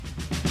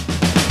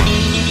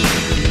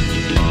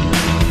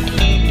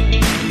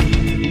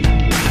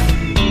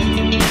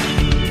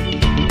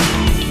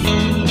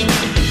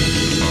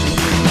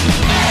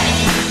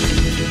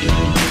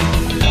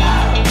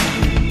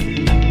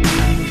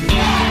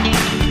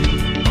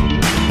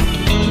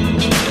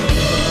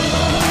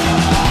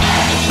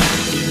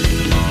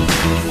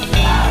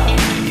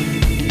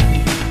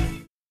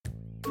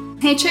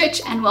Hey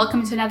Church, and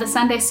welcome to another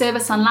Sunday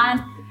service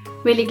online.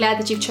 Really glad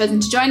that you've chosen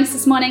to join us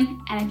this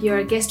morning, and if you're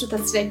a guest with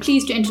us today,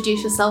 please do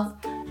introduce yourself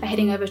by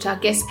heading over to our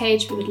guest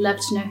page. We would love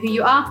to know who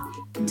you are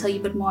and tell you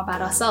a bit more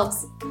about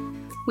ourselves.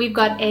 We've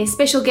got a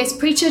special guest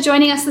preacher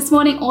joining us this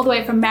morning all the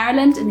way from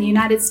Maryland in the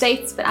United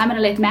States, but I'm going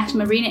to let Matt and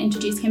Marina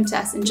introduce him to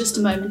us in just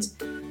a moment.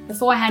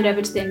 Before I hand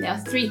over to them, there are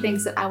three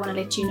things that I want to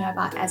let you know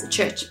about as a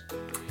church.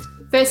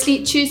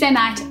 Firstly, Tuesday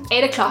night,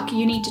 8 o'clock,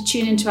 you need to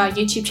tune into our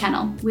YouTube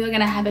channel. We're going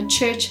to have a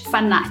church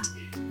fun night.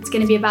 It's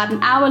going to be about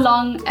an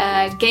hour-long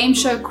game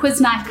show,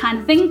 quiz night kind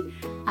of thing.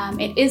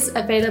 It is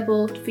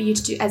available for you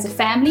to do as a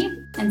family,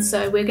 and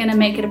so we're going to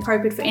make it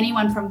appropriate for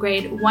anyone from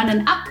grade 1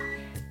 and up.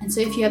 And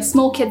so if you have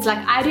small kids like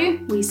I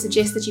do, we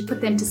suggest that you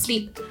put them to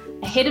sleep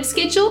ahead of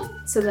schedule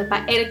so that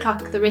by 8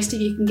 o'clock the rest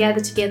of you can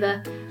gather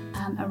together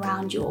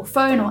around your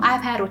phone or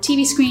iPad or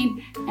TV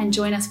screen and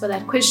join us for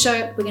that quiz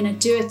show. We're going to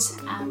do it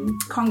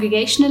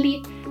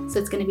congregationally, so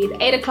it's going to be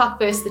the 8 o'clock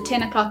versus the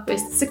 10 o'clock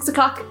versus the 6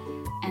 o'clock.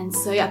 And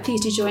so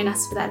please do join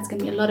us for that. It's going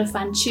to be a lot of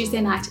fun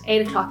Tuesday night,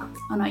 8 o'clock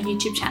on our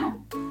YouTube channel.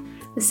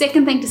 The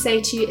second thing to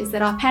say to you is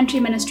that our pantry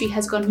ministry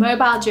has gone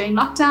mobile during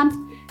lockdown.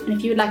 And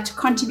if you would like to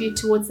contribute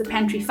towards the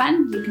pantry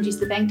fund, you can use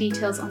the bank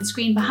details on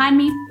screen behind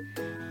me.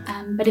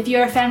 But if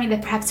you're a family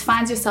that perhaps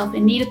finds yourself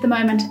in need at the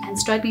moment and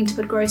struggling to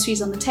put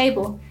groceries on the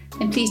table,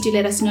 then please do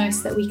let us know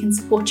so that we can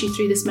support you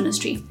through this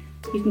ministry.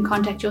 You can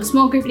contact your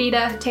small group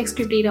leader, text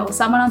group leader, or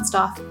someone on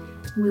staff,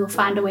 and we will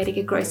find a way to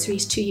get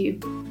groceries to you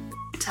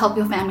to help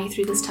your family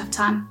through this tough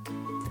time.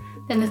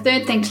 Then the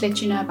third thing to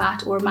let you know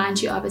about or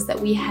remind you of is that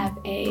we have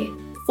a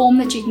form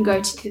that you can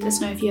go to let us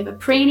know if you have a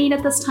prayer need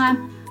at this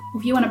time, or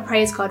if you want to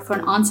praise God for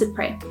an answered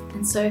prayer.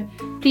 And so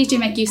please do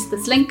make use of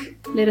this link.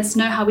 Let us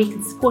know how we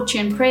can support you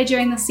in prayer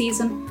during this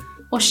season,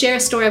 or share a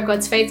story of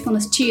God's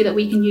faithfulness to you that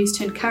we can use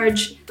to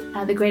encourage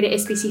the greater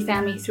SBC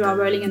family through our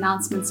rolling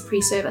announcements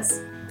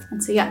pre-service.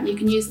 And so you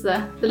can use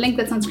the link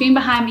that's on screen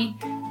behind me,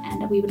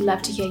 and we would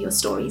love to hear your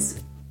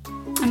stories.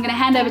 I'm going to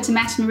hand over to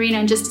Matt and Marina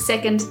in just a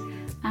second,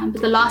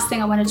 but the last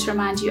thing I wanted to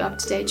remind you of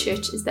today,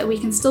 church, is that we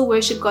can still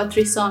worship God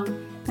through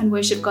song and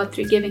worship God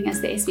through giving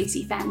as the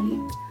SBC family.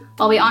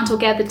 While we aren't all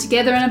gathered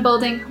together in a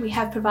building, we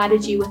have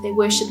provided you with a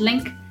worship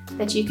link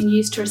that you can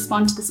use to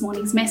respond to this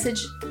morning's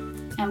message.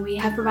 And we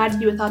have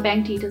provided you with our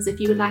bank details if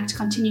you would like to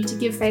continue to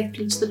give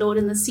faithfully to the Lord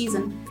in this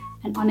season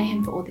and honour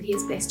Him for all that He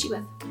has blessed you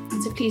with.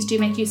 And so please do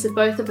make use of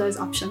both of those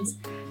options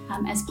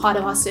as part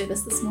of our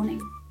service this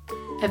morning.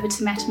 Over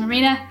to Matt and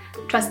Marina.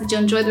 Trust that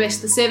you'll enjoy the rest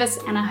of the service,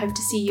 and I hope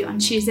to see you on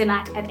Tuesday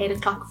night at 8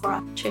 o'clock for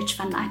our church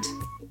fun night.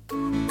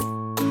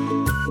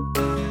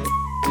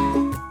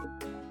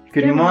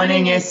 Good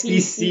morning,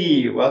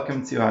 SBC.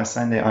 Welcome to our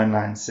Sunday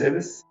online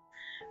service.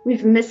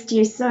 We've missed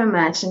you so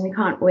much, and we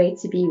can't wait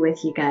to be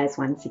with you guys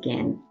once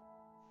again.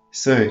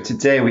 So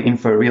today we're in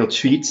for a real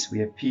treat. We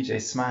have PJ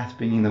Smythe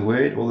bringing the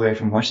word all the way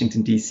from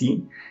Washington,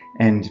 D.C.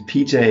 And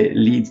PJ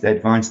leads the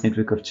Advanced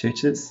Network of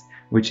Churches,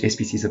 which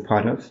SBC is a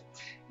part of.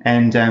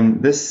 And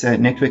this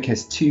network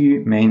has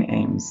two main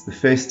aims. The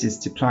first is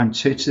to plant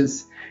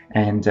churches,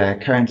 and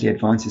currently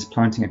Advance is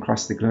planting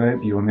across the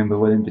globe. You remember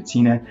Will and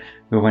Bettina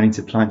were wanting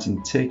to plant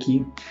in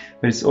Turkey.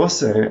 But it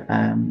also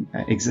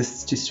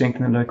exists to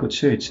strengthen the local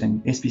church,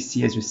 and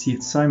SBC has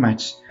received so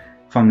much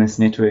from this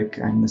network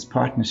and this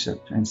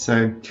partnership. And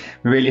so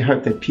we really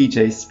hope that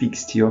PJ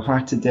speaks to your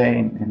heart today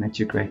and that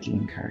you're greatly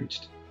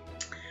encouraged.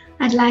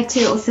 I'd like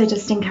to also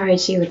just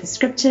encourage you with a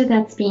scripture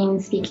that's been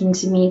speaking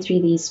to me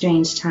through these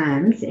strange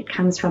times. It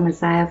comes from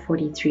Isaiah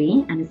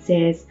 43, and it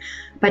says,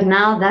 "But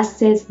now thus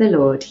says the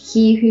Lord,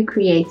 He who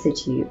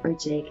created you, O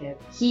Jacob,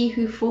 He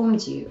who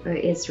formed you, O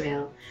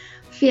Israel,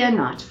 fear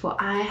not, for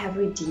I have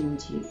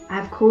redeemed you. I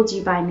have called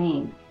you by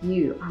name.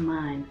 You are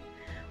mine.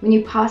 When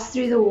you pass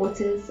through the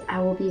waters,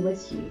 I will be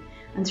with you,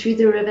 and through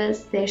the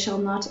rivers they shall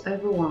not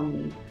overwhelm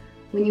you.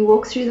 When you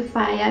walk through the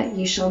fire,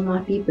 you shall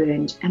not be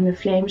burned, and the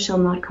flame shall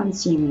not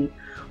consume you.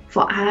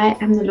 For I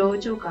am the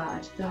Lord your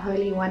God, the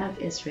Holy One of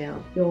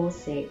Israel, your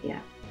Savior."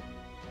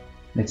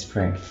 Let's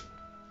pray.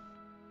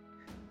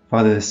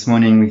 Father, this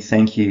morning we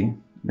thank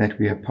you that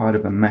we are part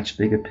of a much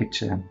bigger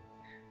picture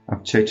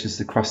of churches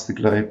across the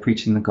globe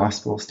preaching the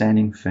gospel,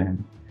 standing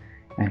firm,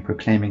 and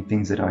proclaiming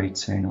things that are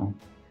eternal.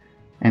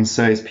 And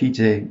so as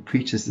PJ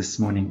preaches this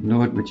morning,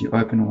 Lord, would you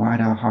open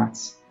wide our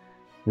hearts?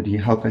 Would you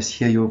help us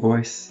hear your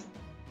voice?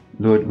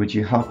 Lord, would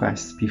you help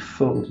us be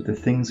filled with the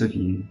things of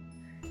you?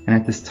 And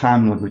at this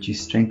time, Lord, would you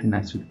strengthen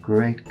us with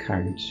great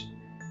courage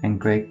and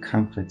great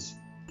comfort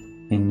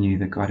in you,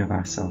 the God of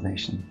our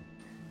salvation.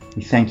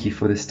 We thank you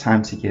for this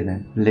time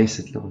together. Bless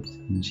it, Lord,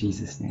 in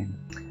Jesus' name.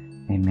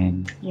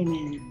 Amen.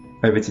 Amen.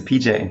 Over to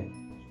PJ.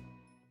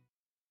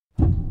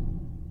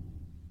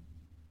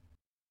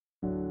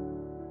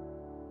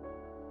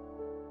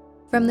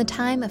 From the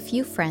time a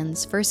few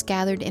friends first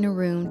gathered in a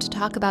room to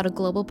talk about a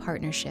global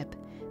partnership,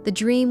 the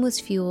dream was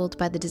fueled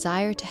by the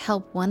desire to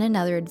help one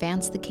another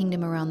advance the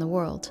kingdom around the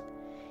world.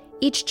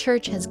 Each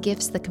church has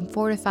gifts that can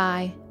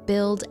fortify,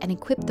 build, and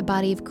equip the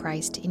body of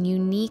Christ in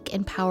unique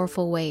and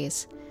powerful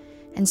ways.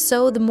 And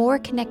so the more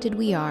connected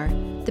we are,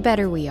 the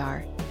better we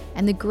are.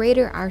 and the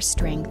greater our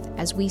strength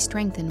as we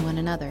strengthen one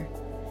another.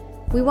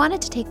 We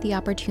wanted to take the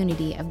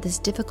opportunity of this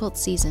difficult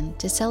season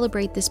to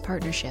celebrate this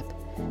partnership,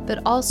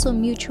 but also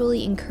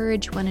mutually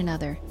encourage one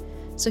another.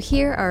 So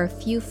here are a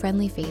few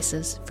friendly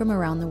faces from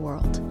around the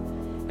world.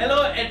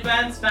 Hello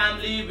Advance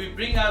family, we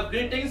bring our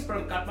greetings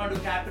from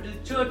Kathmandu Capital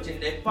Church in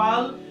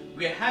Nepal.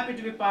 We are happy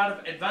to be part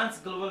of Advance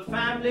Global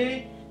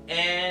family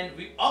and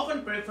we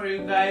often pray for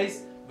you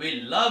guys.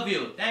 We love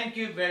you. Thank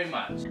you very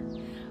much.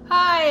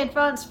 Hi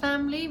Advance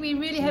family, we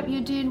really hope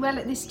you're doing well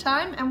at this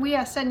time and we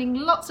are sending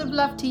lots of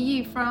love to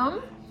you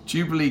from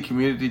Jubilee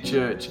Community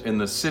Church in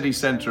the city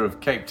centre of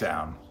Cape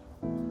Town.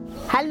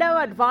 Hello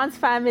Advance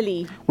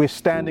family. We're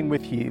standing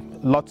with you.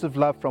 Lots of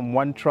love from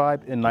One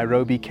Tribe in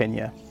Nairobi,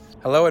 Kenya.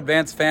 Hello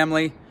Advance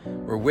family.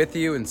 We're with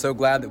you and so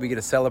glad that we get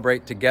to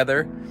celebrate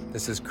together.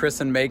 This is Chris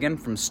and Megan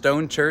from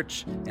Stone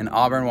Church in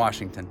Auburn,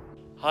 Washington.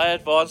 Hi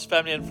Advance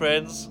family and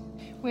friends.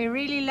 We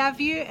really love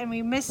you and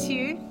we miss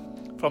you.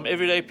 From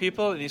everyday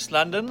people in East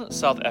London,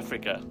 South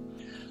Africa.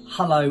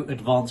 Hello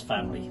Advance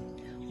family.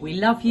 We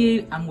love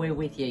you and we're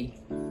with you.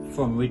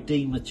 From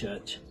Redeemer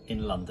Church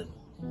in London.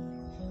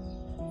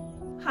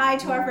 Hi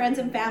to our friends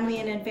and family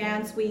in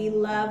Advance. We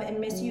love and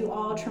miss you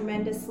all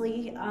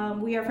tremendously.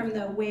 We are from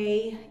the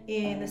Way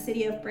in the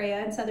city of Brea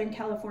in Southern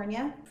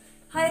California.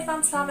 Hi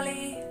Advance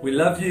family. We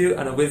love you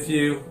and are with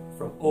you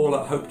from all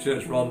at Hope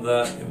Church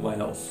Rhondda in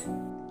Wales.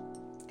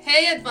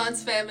 Hey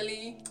Advance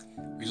family.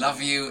 We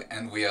love you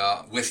and we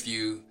are with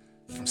you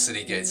from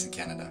City Gates in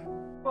Canada.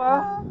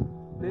 Hello.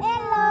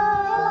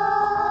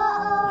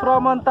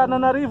 From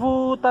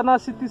Antananarivo, Tana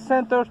City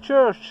Center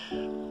Church,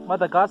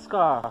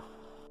 Madagascar.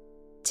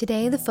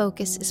 Today, the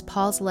focus is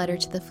Paul's letter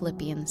to the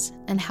Philippians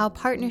and how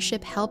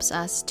partnership helps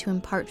us to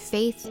impart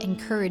faith and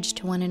courage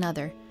to one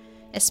another,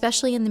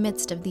 especially in the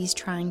midst of these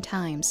trying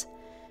times.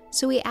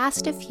 So we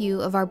asked a few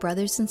of our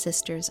brothers and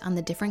sisters on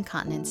the different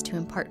continents to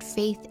impart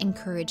faith and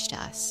courage to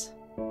us.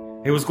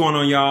 Hey, what's going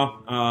on,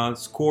 y'all?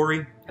 It's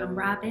Corey. I'm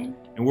Robin.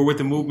 And we're with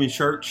the Movement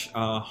Church,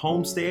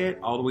 Homestead,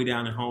 all the way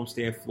down in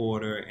Homestead,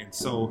 Florida. And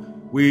so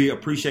we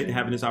appreciate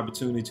having this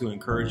opportunity to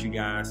encourage you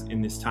guys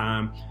in this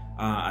time.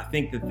 I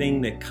think the thing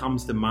that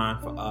comes to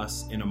mind for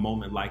us in a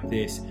moment like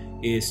this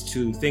is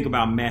to think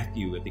about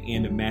Matthew. At the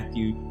end of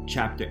Matthew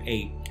chapter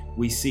 8,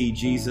 we see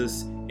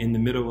Jesus in the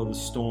middle of the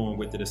storm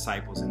with the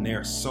disciples, and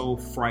they're so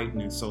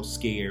frightened and so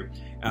scared.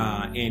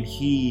 And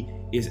he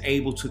is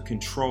able to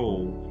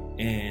control,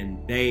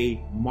 and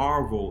they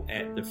marvel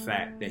at the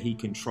fact that he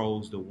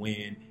controls the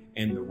wind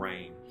and the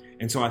rain.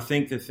 And so I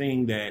think the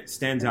thing that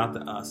stands out to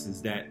us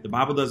is that the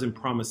Bible doesn't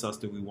promise us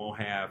that we won't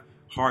have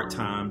hard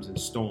times and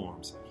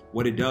storms.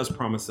 What it does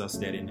promise us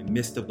that in the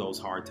midst of those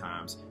hard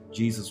times,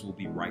 Jesus will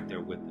be right there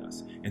with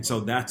us. And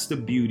so that's the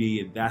beauty,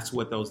 and that's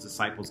what those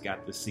disciples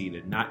got to see,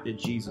 that not that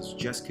Jesus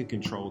just could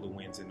control the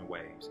winds and the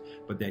waves,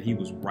 but that he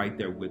was right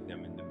there with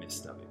them in the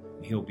midst of it.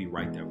 And he'll be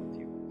right there with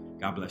you.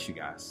 God bless you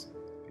guys.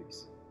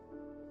 Peace.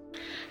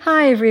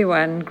 Hi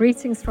everyone.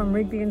 Greetings from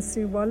Rigby and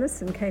Sue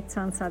Wallace in Cape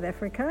Town, South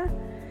Africa.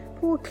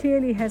 Paul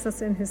clearly has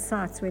us in his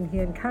sights when he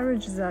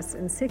encourages us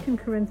in 2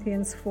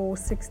 Corinthians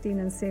 4:16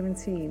 and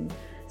 17.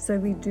 So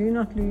we do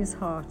not lose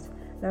heart.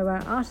 Though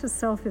our outer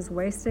self is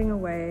wasting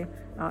away,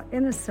 our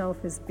inner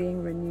self is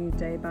being renewed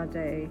day by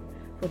day.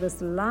 For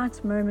this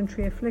light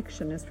momentary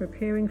affliction is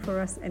preparing for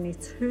us an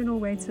eternal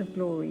weight of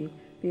glory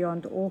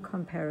beyond all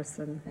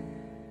comparison.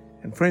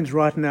 And friends,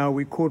 right now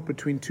we're caught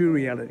between two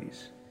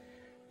realities.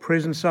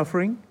 Present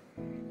suffering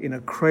in a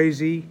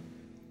crazy,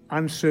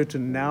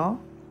 uncertain now,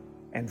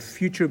 and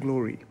future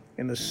glory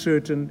in a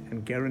certain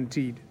and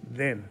guaranteed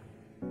then.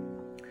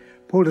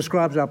 Paul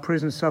describes our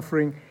present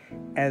suffering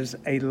as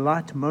a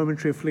light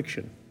momentary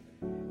affliction,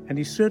 and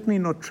he's certainly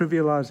not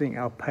trivializing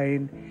our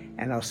pain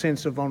and our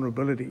sense of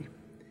vulnerability.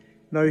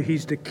 No,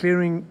 he's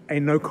declaring a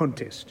no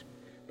contest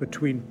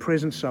between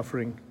present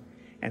suffering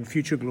and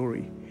future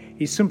glory.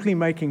 He's simply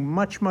making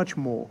much, much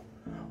more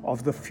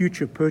of the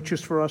future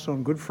purchased for us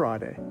on Good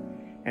Friday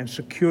and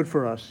secured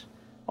for us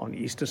on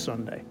Easter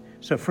Sunday.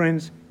 So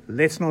friends,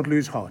 let's not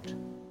lose heart.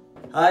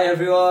 Hi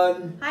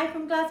everyone. Hi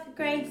from Glasgow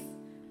Grace.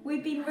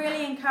 We've been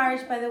really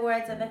encouraged by the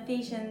words of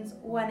Ephesians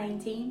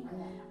 1:18,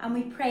 and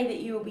we pray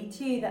that you will be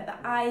too, that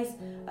the eyes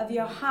of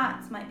your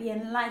hearts might be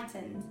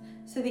enlightened,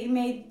 so that you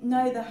may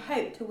know the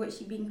hope to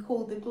which you've been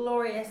called, the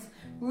glorious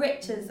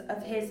riches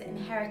of his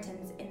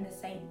inheritance in the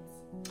saints.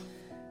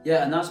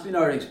 Yeah, and that's been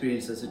our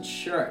experience as a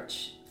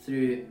church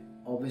through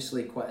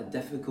obviously quite a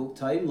difficult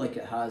time, like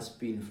it has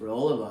been for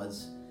all of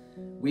us.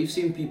 We've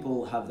seen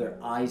people have their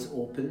eyes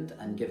opened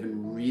and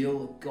given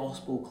real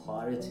gospel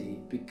clarity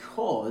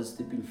because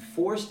they've been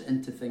forced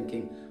into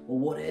thinking, well,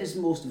 what is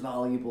most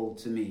valuable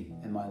to me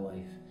in my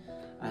life?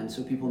 And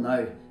so people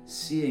now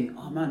seeing,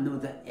 oh man, no,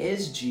 that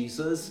is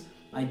Jesus.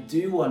 I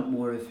do want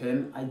more of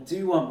him. I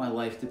do want my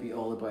life to be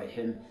all about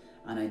him.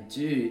 And I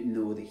do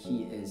know that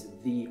he is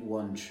the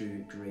one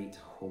true great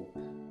hope.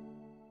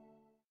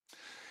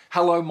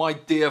 Hello, my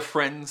dear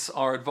friends,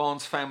 our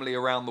Advance family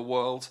around the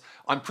world.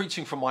 I'm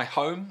preaching from my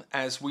home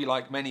as we,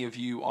 like many of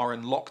you, are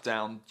in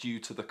lockdown due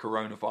to the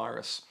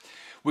coronavirus.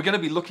 We're going to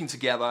be looking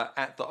together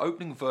at the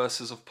opening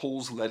verses of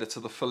Paul's letter to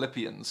the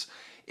Philippians.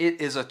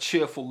 It is a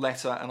cheerful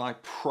letter, and I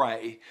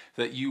pray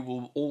that you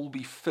will all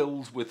be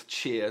filled with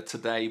cheer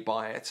today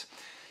by it.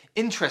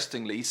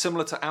 Interestingly,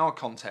 similar to our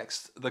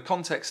context, the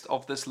context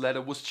of this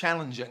letter was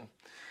challenging.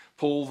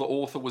 Paul, the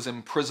author, was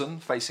in prison,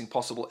 facing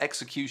possible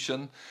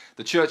execution.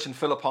 The church in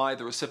Philippi,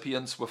 the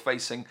recipients, were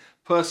facing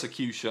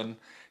persecution.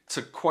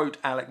 To quote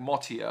Alec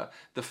Mottier,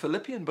 the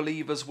Philippian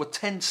believers were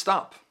tensed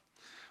up,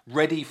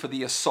 ready for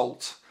the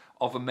assault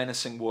of a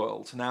menacing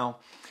world. Now,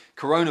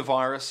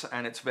 coronavirus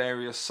and its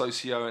various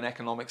socio and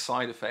economic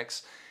side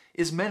effects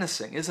is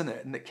menacing, isn't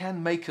it? And it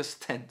can make us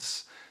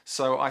tense.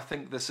 So I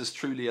think this is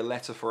truly a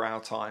letter for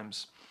our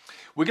times.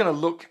 We're going to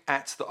look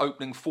at the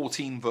opening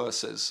 14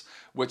 verses,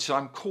 which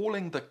I'm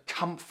calling the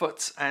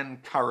comfort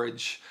and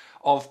courage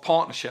of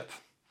partnership.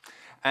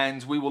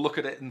 And we will look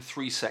at it in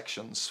three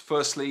sections.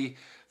 Firstly,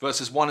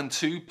 verses 1 and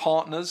 2,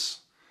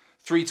 partners,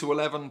 3 to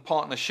 11,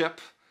 partnership,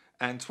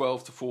 and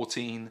 12 to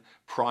 14,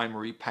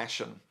 primary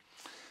passion.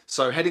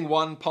 So heading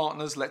 1,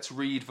 partners, let's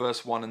read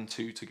verse 1 and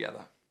 2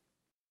 together.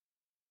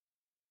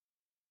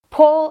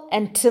 Paul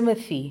and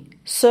Timothy,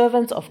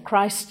 servants of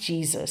Christ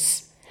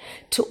Jesus,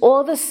 to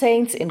all the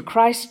saints in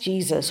Christ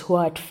Jesus who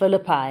are at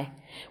Philippi,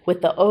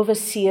 with the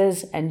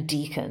overseers and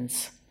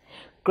deacons.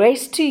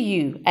 Grace to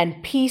you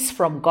and peace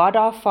from God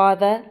our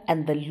Father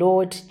and the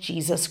Lord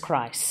Jesus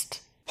Christ.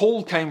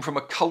 Paul came from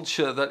a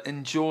culture that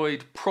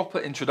enjoyed proper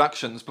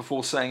introductions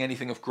before saying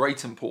anything of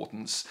great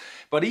importance.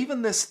 But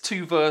even this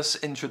 2-verse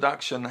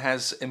introduction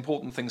has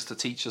important things to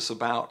teach us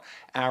about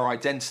our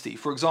identity.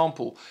 For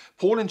example,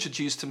 Paul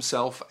introduced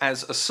himself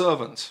as a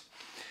servant.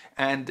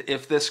 And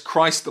if this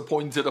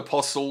Christ-appointed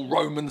apostle,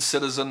 Roman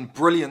citizen,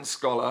 brilliant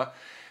scholar,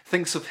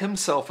 thinks of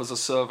himself as a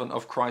servant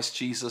of Christ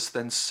Jesus,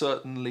 then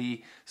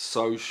certainly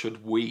so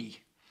should we.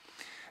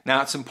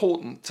 Now, it's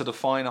important to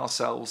define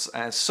ourselves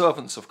as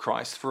servants of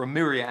Christ for a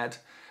myriad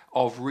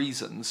of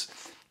reasons,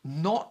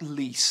 not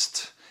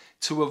least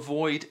to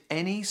avoid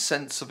any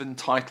sense of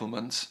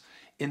entitlement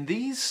in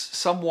these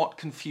somewhat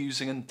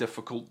confusing and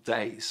difficult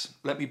days.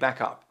 Let me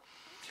back up.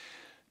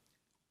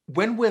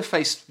 When we're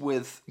faced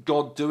with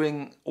God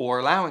doing or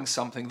allowing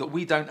something that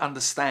we don't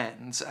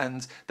understand,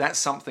 and that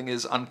something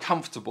is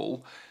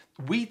uncomfortable,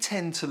 we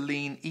tend to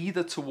lean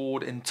either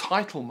toward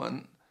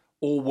entitlement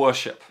or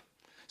worship.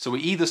 So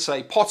we either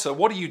say, Potter,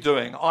 what are you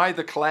doing? I,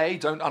 the clay,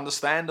 don't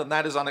understand, and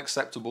that is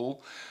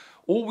unacceptable.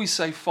 Or we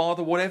say,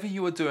 Father, whatever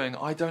you are doing,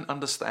 I don't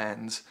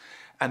understand,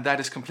 and that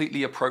is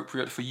completely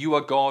appropriate, for you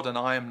are God and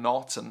I am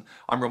not. And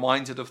I'm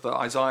reminded of the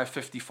Isaiah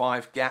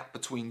 55 gap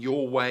between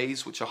your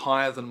ways, which are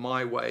higher than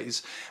my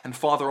ways. And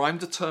Father, I'm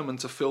determined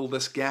to fill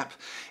this gap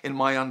in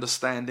my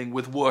understanding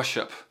with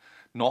worship,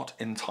 not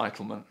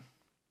entitlement.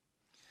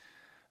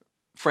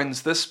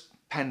 Friends, this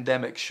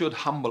pandemic should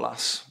humble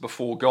us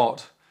before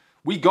God.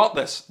 We got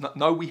this.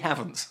 No, we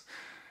haven't.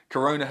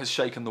 Corona has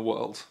shaken the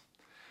world.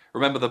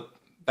 Remember the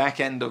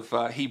back end of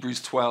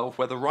Hebrews 12,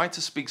 where the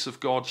writer speaks of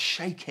God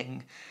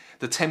shaking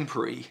the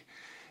temporary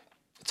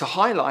to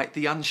highlight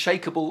the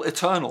unshakable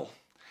eternal.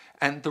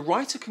 And the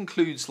writer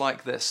concludes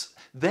like this: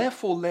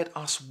 therefore let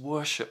us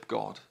worship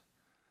God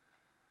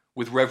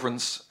with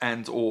reverence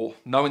and awe.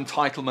 No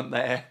entitlement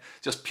there,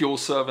 just pure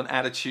servant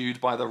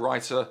attitude by the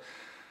writer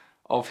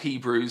of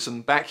Hebrews.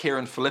 And back here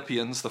in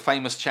Philippians, the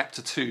famous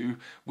chapter 2,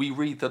 we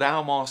read that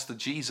our Master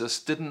Jesus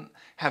didn't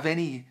have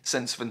any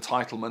sense of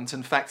entitlement.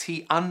 In fact,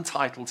 he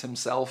untitled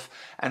himself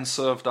and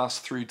served us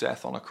through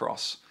death on a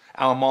cross.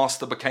 Our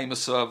Master became a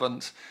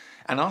servant,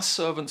 and us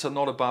servants are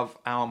not above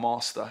our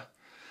Master.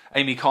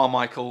 Amy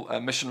Carmichael,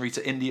 a missionary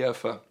to India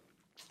for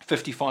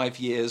 55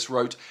 years,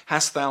 wrote,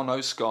 "Hast thou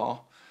no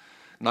scar,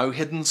 no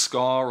hidden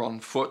scar on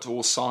foot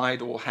or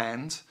side or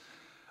hand?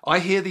 I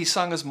hear thee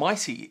sung as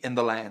mighty in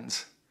the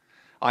land.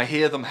 I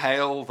hear them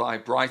hail thy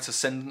bright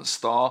ascendant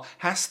star.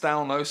 Hast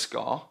thou no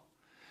scar?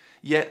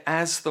 Yet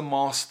as the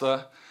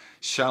Master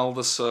shall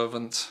the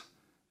servant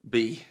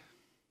be.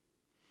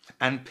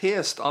 And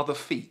pierced are the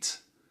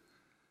feet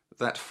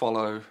that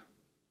follow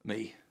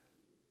me."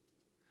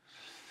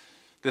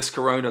 This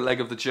corona leg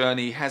of the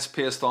journey has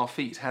pierced our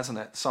feet, hasn't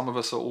it? Some of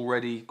us are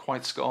already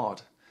quite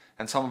scarred,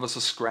 and some of us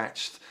are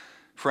scratched.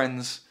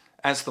 Friends,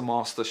 as the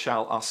Master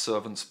shall us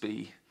servants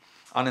be.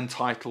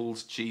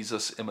 Unentitled,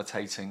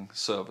 Jesus-imitating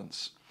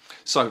servants.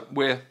 So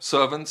we're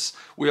servants.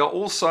 We are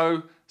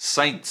also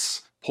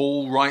saints.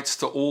 Paul writes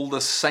to all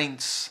the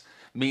saints,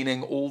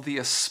 meaning all the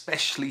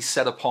especially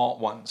set-apart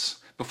ones.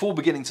 Before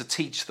beginning to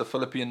teach the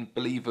Philippian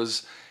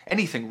believers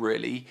anything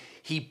really,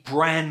 he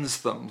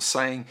brands them,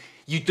 saying,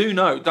 you do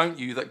know, don't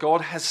you, that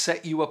God has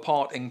set you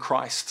apart in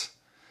Christ,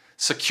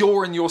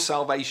 secure in your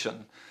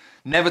salvation,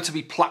 never to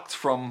be plucked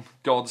from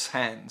God's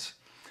hand.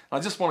 I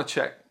just want to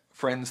check,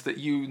 friends, that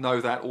you know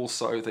that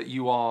also, that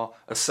you are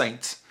a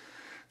saint,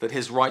 that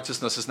his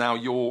righteousness is now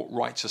your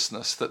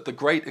righteousness, that the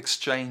great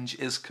exchange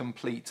is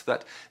complete,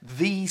 that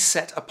the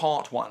set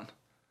apart one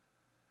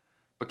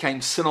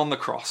became sin on the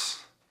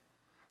cross,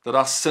 that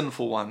us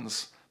sinful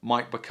ones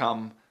might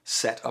become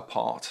set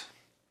apart.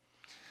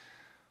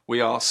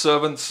 We are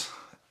servants,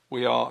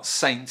 we are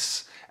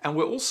saints, And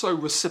we're also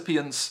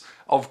recipients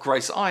of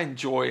grace. I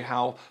enjoy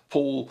how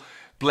Paul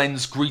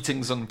blends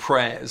greetings and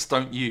prayers,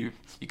 don't you?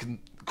 You can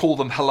call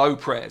them hello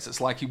prayers.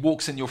 It's like he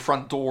walks in your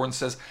front door and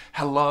says,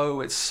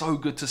 hello, it's so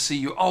good to see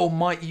you. Oh,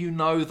 might you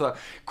know the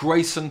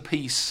grace and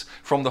peace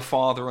from the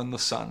Father and the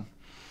Son.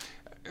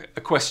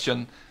 A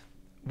question,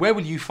 where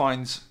will you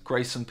find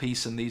grace and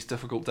peace in these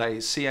difficult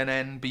days?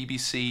 CNN,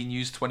 BBC,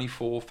 News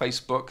 24,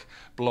 Facebook,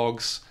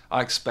 blogs?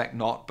 I expect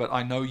not, but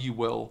I know you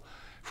will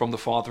from the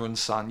Father and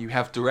Son. You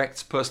have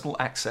direct personal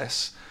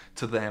access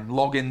to them.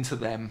 Log into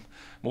them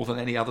more than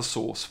any other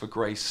source for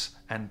grace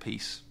and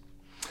peace.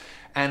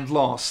 And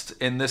last,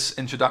 in this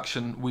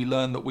introduction, we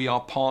learn that we are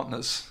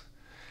partners.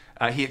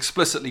 He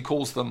explicitly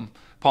calls them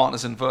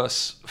partners in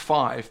verse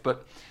 5,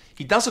 but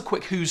he does a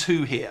quick who's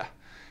who here.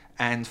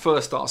 And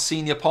first, our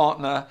senior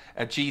partner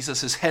at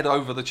Jesus is head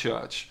over the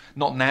church,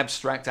 not an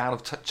abstract, out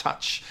of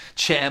touch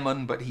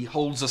chairman, but he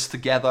holds us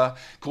together,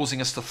 causing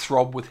us to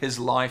throb with his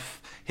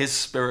life, his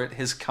spirit,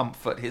 his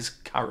comfort, his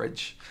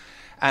courage.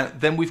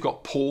 And then we've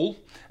got Paul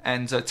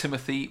and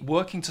Timothy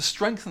working to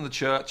strengthen the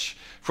church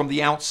from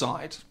the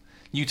outside.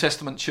 New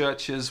Testament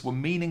churches were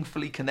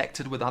meaningfully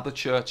connected with other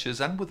churches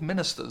and with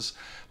ministers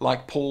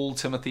like Paul,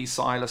 Timothy,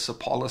 Silas,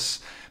 Apollos,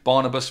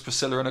 Barnabas,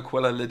 Priscilla and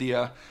Aquila,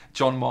 Lydia,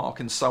 John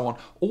Mark, and so on.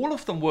 All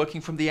of them working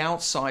from the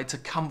outside to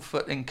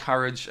comfort,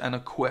 encourage, and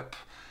equip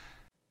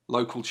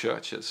local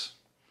churches.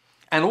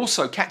 And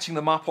also catching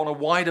them up on a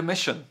wider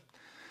mission.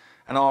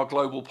 And our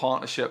global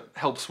partnership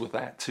helps with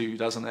that too,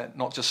 doesn't it?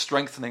 Not just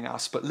strengthening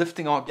us, but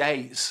lifting our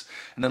gaze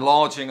and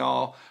enlarging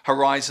our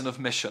horizon of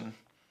mission.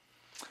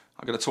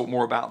 I'm going to talk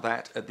more about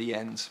that at the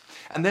end.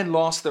 And then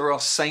last, there are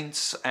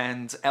saints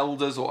and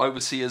elders or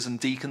overseers and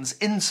deacons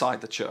inside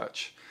the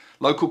church.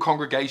 Local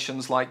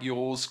congregations like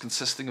yours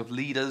consisting of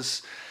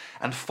leaders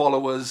and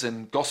followers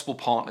in gospel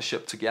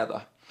partnership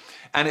together.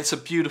 And it's a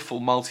beautiful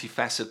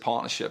multifaceted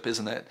partnership,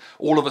 isn't it?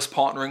 All of us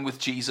partnering with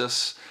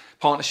Jesus,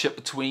 partnership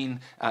between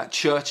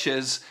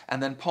churches,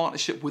 and then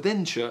partnership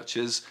within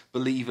churches,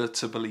 believer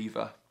to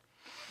believer.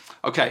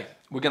 Okay,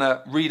 we're going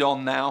to read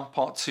on now,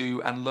 part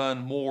 2, and learn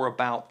more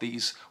about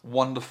these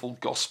wonderful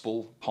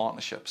gospel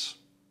partnerships.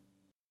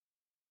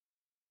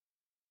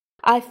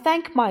 I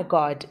thank my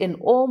God in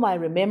all my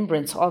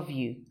remembrance of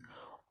you,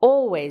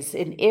 always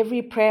in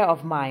every prayer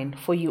of mine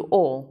for you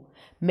all,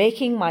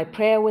 making my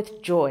prayer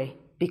with joy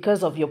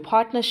because of your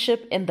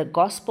partnership in the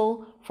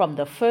gospel from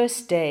the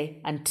first day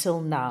until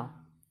now.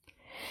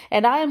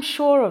 And I am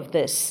sure of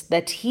this,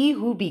 that he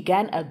who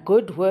began a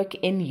good work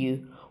in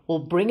you will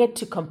bring it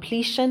to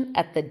completion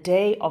at the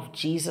day of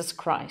Jesus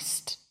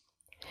Christ.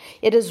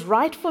 It is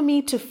right for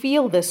me to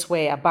feel this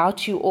way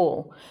about you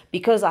all,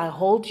 because I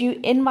hold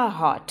you in my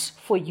heart,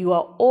 for you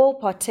are all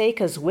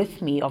partakers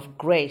with me of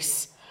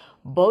grace,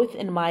 both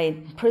in my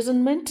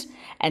imprisonment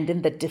and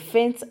in the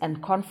defense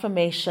and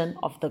confirmation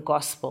of the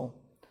gospel.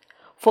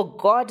 For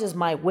God is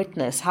my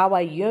witness, how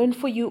I yearn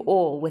for you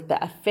all with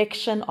the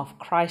affection of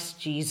Christ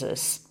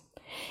Jesus.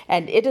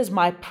 And it is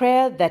my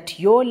prayer that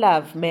your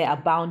love may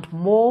abound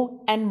more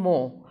and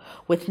more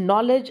with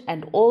knowledge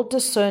and all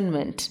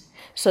discernment,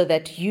 so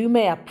that you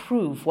may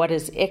approve what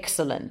is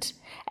excellent,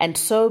 and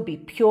so be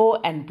pure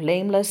and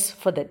blameless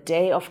for the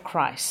day of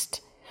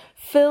Christ,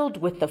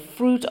 filled with the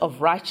fruit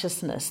of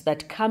righteousness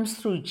that comes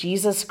through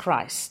Jesus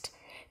Christ,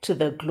 to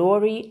the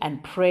glory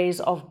and praise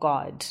of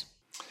God.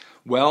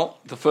 Well,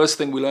 the first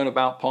thing we learn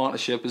about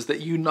partnership is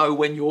that you know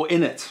when you're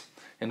in it.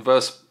 In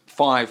verse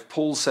 5,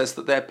 Paul says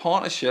that their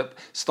partnership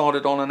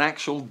started on an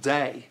actual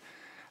day.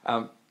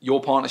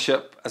 Your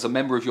partnership as a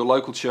member of your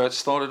local church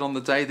started on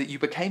the day that you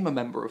became a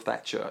member of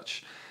that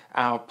church.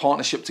 Our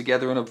partnership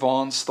together in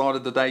Advance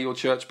started the day your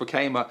church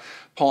became a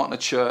partner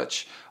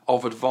church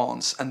of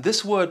Advance. And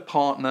this word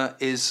partner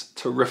is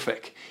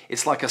terrific.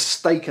 It's like a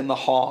stake in the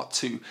heart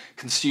to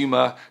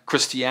consumer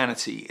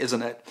Christianity,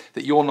 isn't it?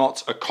 That you're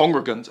not a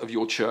congregant of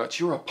your church,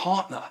 you're a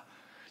partner.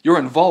 You're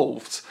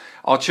involved.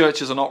 Our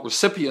churches are not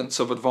recipients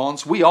of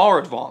Advance, we are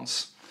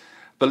Advance.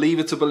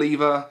 Believer to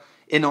believer,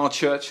 in our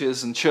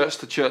churches and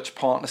church-to-church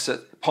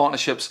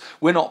partnerships,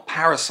 we're not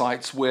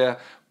parasites, we're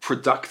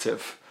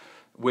productive.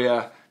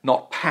 We're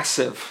not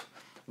passive,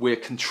 we're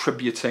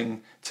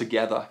contributing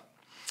together.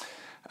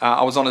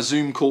 I was on a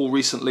Zoom call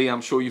recently,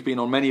 I'm sure you've been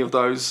on many of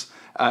those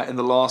in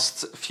the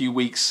last few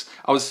weeks.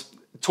 I was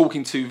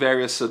talking to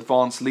various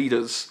Advance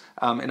leaders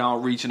in our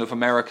region of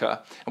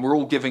America, and we're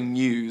all giving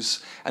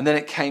news. And then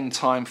it came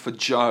time for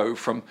Joe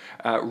from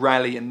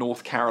Raleigh in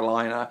North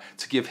Carolina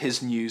to give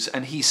his news,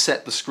 and he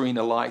set the screen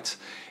alight.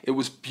 It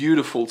was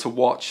beautiful to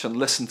watch and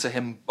listen to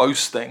him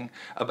boasting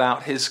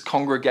about his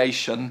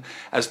congregation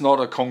as not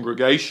a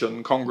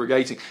congregation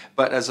congregating,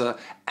 but as an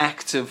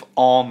active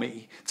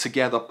army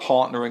together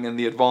partnering in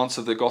the advance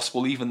of the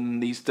gospel, even in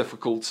these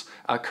difficult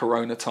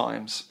corona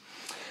times.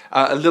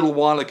 A little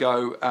while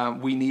ago,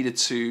 we needed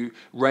to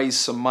raise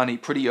some money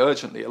pretty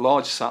urgently, a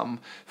large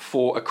sum,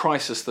 for a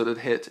crisis that had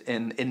hit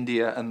in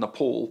India and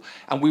Nepal.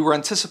 And we were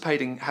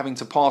anticipating having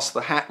to pass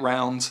the hat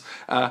round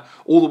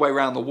all the way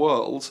around the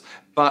world.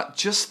 But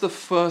just the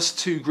first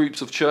two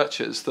groups of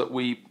churches that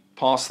we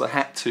passed the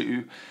hat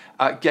to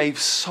gave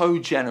so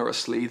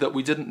generously that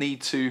we didn't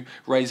need to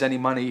raise any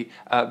money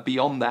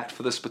beyond that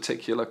for this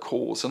particular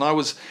cause. And I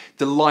was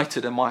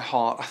delighted in my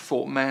heart. I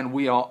thought, man,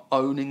 we are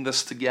owning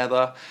this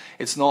together.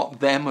 It's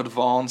not them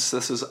Advance,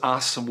 this is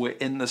us, and we're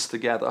in this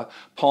together,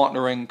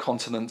 partnering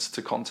continent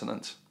to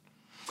continent.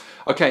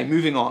 Okay,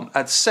 moving on.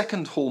 A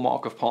second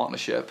hallmark of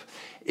partnership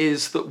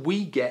is that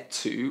we get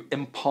to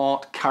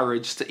impart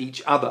courage to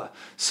each other.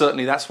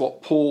 Certainly that's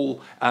what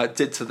Paul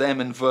did to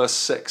them in verse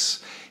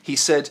 6. He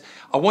said,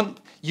 I want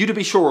you to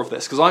be sure of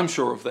this, because I'm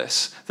sure of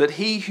this, that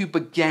he who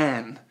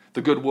began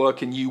the good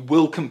work in you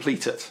will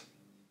complete it.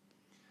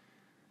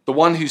 The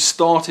one who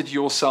started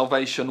your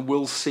salvation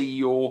will see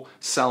your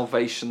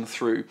salvation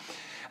through.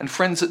 And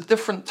friends, at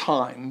different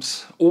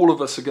times, all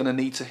of us are going to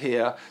need to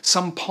hear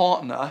some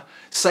partner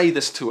say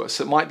this to us.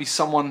 It might be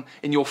someone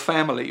in your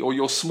family or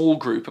your small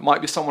group. It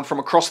might be someone from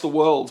across the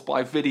world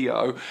by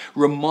video,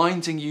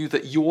 reminding you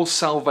that your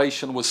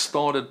salvation was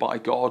started by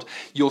God,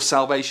 your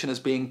salvation is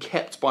being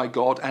kept by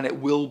God, and it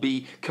will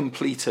be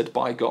completed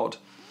by God.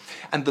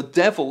 And the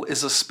devil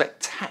is a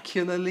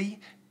spectacularly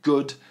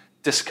good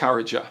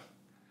discourager.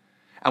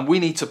 And we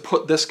need to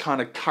put this kind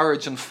of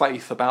courage and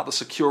faith about the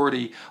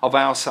security of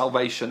our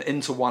salvation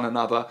into one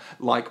another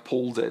like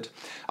Paul did.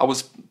 I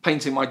was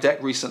painting my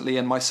deck recently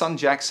and my son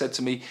Jack said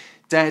to me,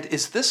 Dad,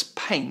 is this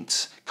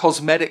paint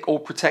cosmetic or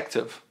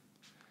protective?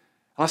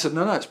 And I said,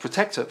 no, it's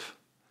protective.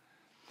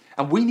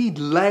 And we need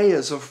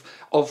layers of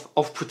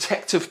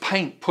protective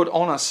paint put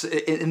on us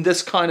in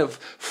this kind of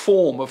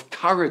form of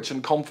courage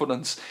and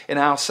confidence in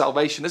our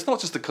salvation. It's not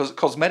just a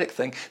cosmetic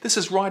thing. This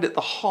is right at the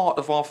heart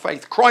of our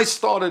faith. Christ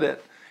started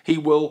it. He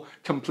will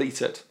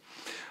complete it.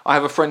 I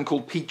have a friend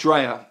called Pete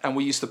Dreyer, and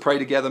we used to pray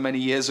together many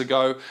years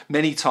ago,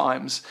 many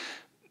times.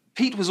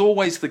 Pete was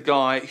always the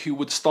guy who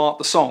would start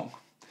the song.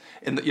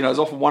 There's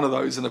often one of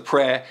those in a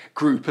prayer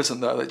group,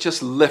 isn't there, that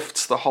just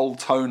lifts the whole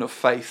tone of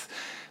faith.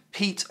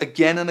 Pete,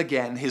 again and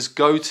again, his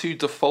go-to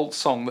default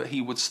song that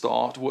he would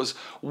start was,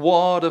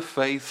 what a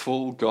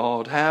faithful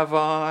God have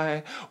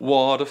I,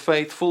 what a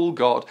faithful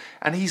God.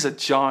 And he's a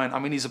giant. I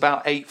mean, he's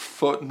about 8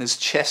 foot and his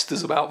chest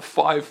is about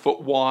 5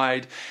 foot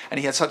wide. And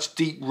he had such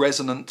deep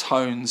resonant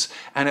tones.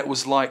 And it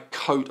was like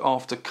coat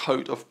after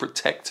coat of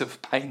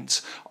protective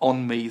paint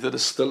on me that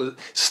is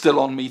still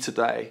on me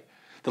today.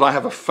 That I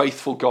have a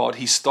faithful God.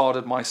 He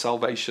started my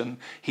salvation.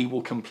 He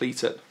will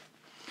complete it.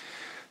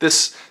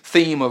 This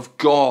theme of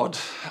God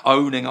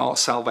owning our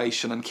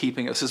salvation and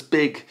keeping us is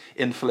big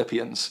in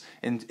Philippians.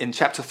 In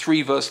chapter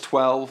 3, verse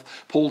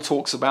 12, Paul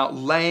talks about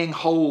laying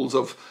hold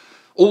of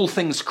all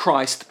things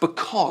Christ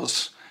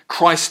because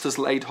Christ has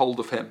laid hold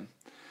of him.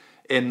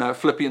 In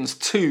Philippians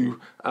 2,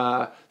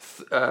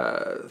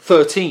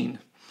 13,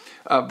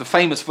 the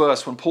famous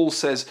verse when Paul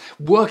says,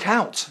 work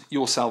out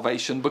your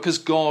salvation because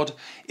God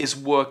is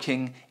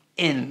working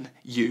in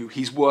you.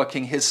 He's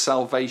working his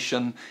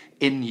salvation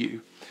in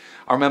you.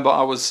 I remember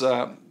I was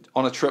on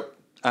a trip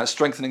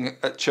strengthening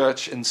a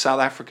church in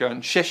South Africa,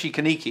 and Sheshi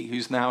Kaniki,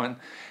 who's now in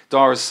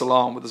Dar es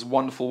Salaam with his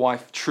wonderful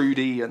wife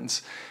Trudy and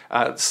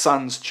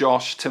sons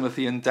Josh,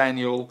 Timothy and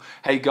Daniel.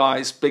 Hey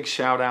guys, big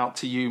shout out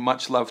to you,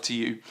 much love to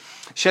you.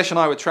 Shesh and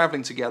I were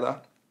traveling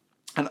together,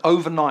 and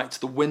overnight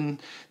the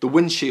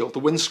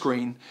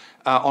windscreen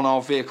on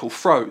our vehicle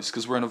froze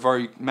because we're in a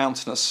very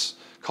mountainous,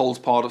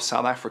 cold part of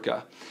South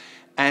Africa.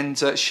 And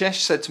Shesh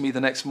said to me the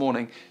next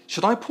morning,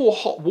 should I pour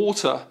hot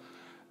water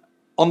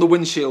on the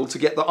windshield to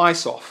get the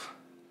ice off?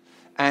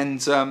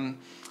 And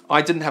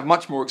I didn't have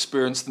much more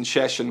experience than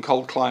Shesh in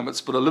cold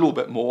climates, but a little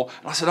bit more.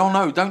 And I said, oh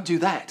no, don't do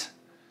that.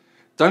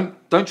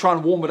 Don't try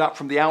and warm it up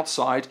from the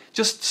outside.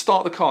 Just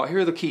start the car. Here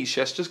are the keys,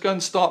 Shesh. Just go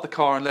and start the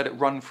car and let it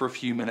run for a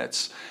few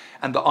minutes.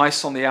 And the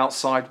ice on the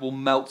outside will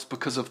melt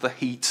because of the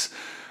heat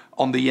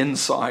on the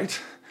inside.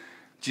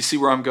 Do you see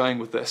where I'm going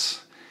with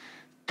this?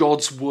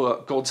 God's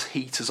work, God's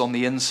heat is on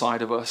the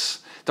inside of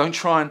us. Don't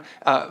try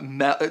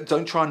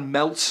and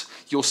melt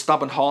your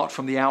stubborn heart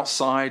from the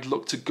outside.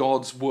 Look to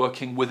God's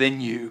working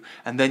within you,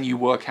 and then you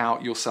work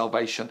out your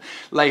salvation.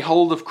 Lay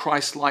hold of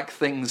Christ-like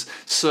things,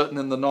 certain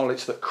in the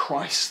knowledge that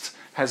Christ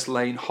has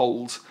laid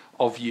hold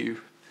of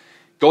you.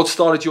 God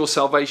started your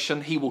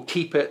salvation. He will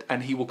keep it,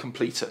 and he will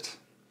complete it.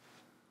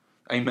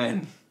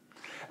 Amen.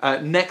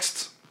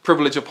 Next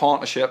privilege of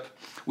partnership,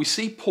 we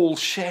see Paul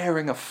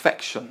sharing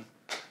affection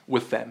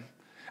with them.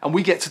 And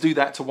we get to do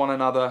that to one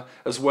another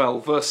as well.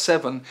 Verse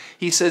 7,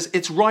 he says,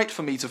 it's right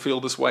for me to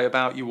feel this way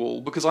about you all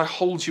because I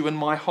hold you in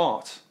my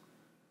heart.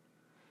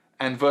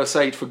 And verse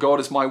 8, for God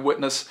is my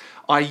witness,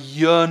 I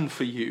yearn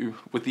for you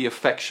with the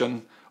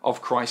affection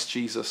of Christ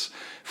Jesus.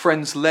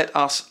 Friends, let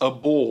us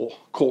abhor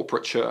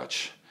corporate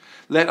church.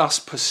 Let us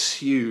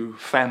pursue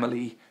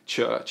family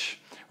church.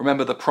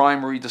 Remember, the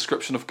primary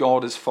description of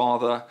God is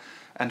Father,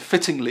 and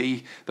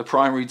fittingly, the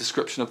primary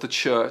description of the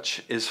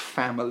church is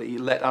family.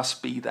 Let us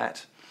be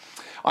that.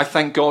 I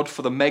thank God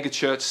for the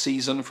megachurch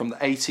season from the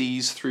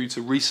 80s through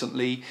to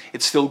recently.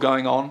 It's still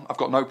going on. I've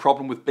got no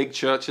problem with big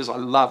churches. I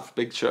love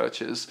big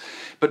churches.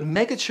 But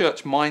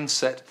megachurch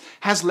mindset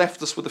has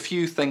left us with a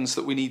few things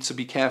that we need to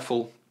be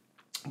careful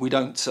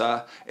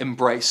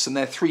embrace. And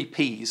they're 3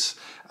 P's.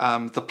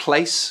 The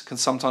place can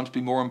sometimes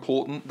be more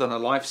important than a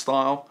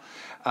lifestyle.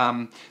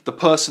 The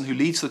person who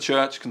leads the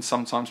church can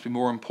sometimes be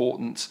more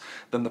important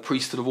than the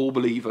priesthood of all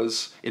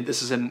believers.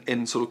 This is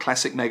in sort of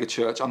classic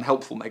megachurch,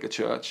 unhelpful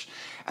megachurch.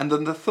 And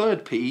then the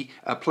 3rd P,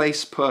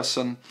 place,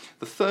 person,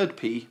 the 3rd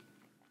P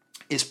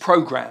is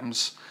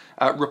programs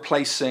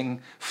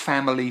replacing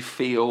family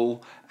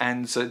feel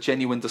and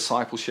genuine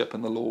discipleship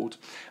in the Lord.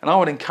 And I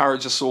would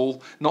encourage us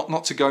all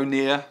not to go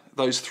near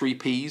those 3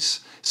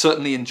 Ps.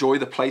 Certainly enjoy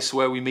the place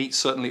where we meet,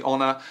 certainly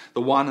honour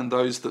the one and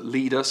those that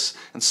lead us,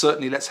 and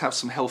certainly let's have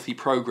some healthy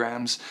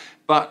programs.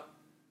 But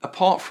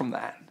apart from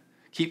that,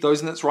 keep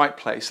those in its right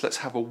place. Let's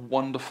have a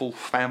wonderful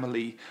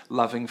family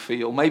loving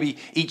feel. Maybe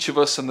each of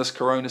us in this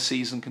Corona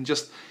season can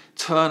just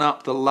turn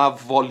up the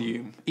love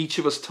volume. Each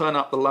of us turn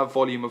up the love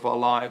volume of our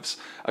lives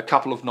a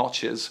couple of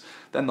notches.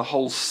 Then the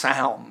whole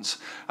sound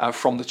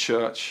from the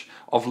church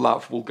of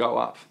love will go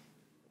up.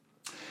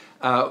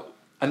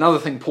 Another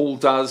thing Paul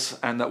does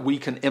and that we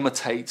can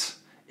imitate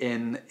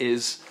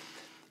is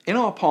in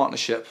our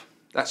partnership,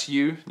 that's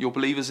you, your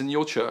believers in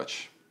your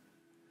church,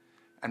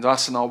 and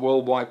us in our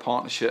worldwide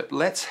partnership,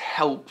 let's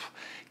help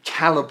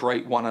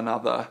calibrate one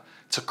another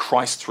to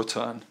Christ's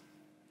return.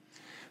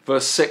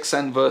 Verse 6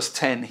 and verse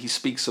 10, he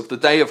speaks of the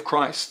day of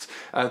Christ,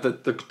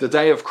 the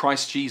day of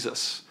Christ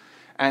Jesus.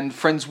 And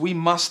friends, we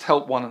must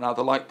help one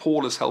another like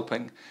Paul is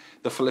helping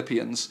the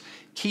Philippians.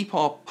 Keep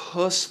our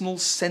personal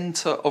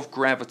center of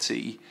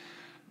gravity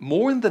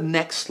more in the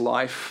next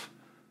life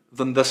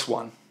than this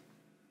one.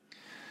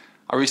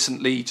 I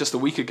recently, just a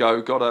week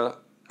ago, got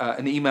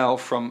an email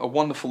from a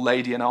wonderful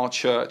lady in our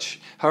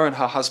church. Her and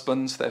her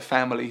husband, their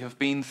family, have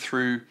been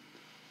through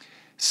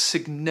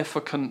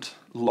significant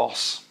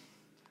loss,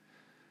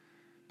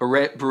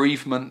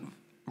 bereavement,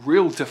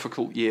 real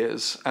difficult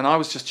years. And I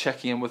was just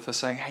checking in with her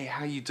saying, hey,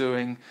 how are you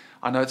doing?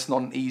 I know it's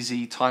not an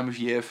easy time of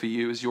year for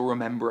you as you're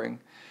remembering.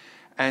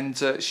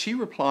 And she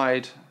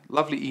replied,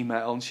 lovely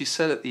email, and she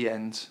said at the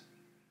end,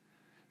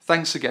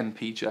 thanks again,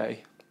 PJ.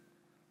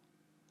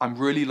 I'm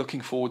really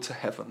looking forward to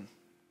heaven.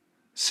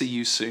 See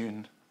you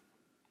soon.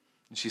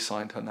 And she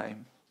signed her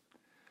name.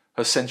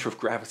 Her center of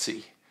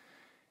gravity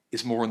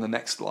is more in the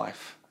next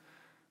life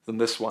than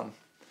this one.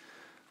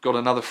 I've got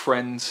another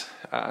friend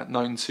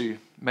known to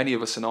many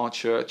of us in our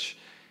church.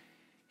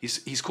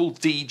 He's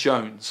called D.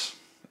 Jones,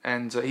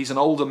 and he's an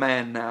older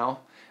man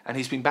now, and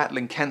he's been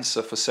battling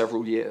cancer for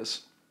several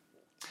years.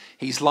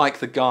 He's like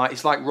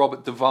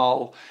Robert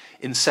Duvall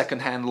in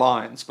Secondhand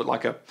Lions, but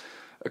like a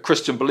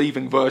Christian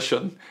believing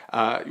version.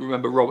 You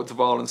remember Robert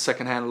Duvall in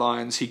Secondhand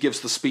Lions? He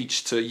gives the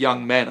speech to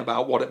young men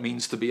about what it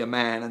means to be a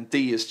man, and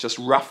D is just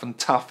rough and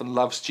tough and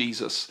loves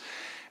Jesus.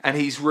 And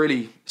he's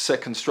really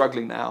sick and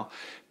struggling now.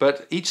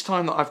 But each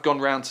time that I've gone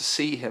round to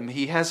see him,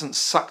 he hasn't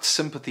sucked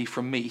sympathy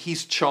from me.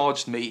 He's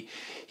charged me.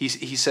 He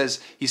says,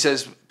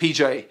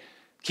 PJ,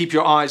 keep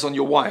your eyes on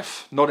your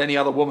wife, not any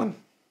other woman.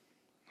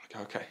 I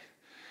go, okay.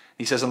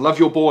 He says, and love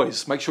your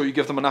boys. Make sure you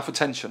give them enough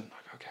attention.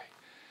 I go, okay.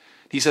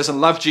 He says,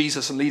 and love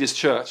Jesus and lead his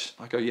church.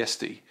 I go, yes,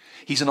 D.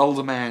 He's an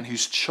older man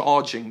who's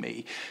charging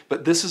me.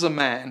 But this is a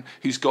man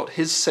who's got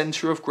his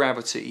center of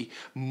gravity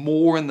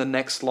more in the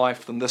next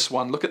life than this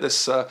one. Look at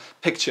this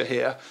picture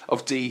here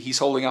of D. He's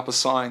holding up a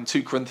sign,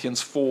 2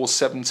 Corinthians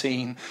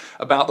 4:17,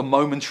 about the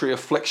momentary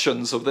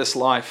afflictions of this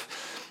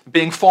life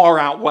being far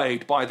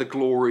outweighed by the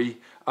glory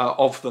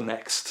of the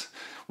next.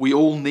 We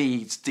all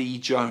need D.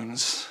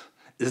 Jones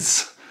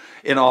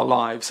in our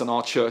lives, in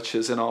our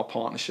churches, in our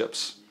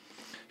partnerships,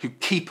 who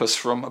keep us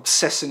from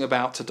obsessing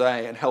about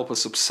today and help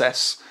us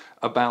obsess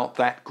about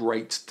that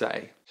great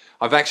day.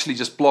 I've actually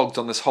just blogged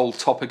on this whole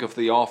topic of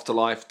the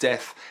afterlife,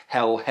 death,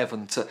 hell,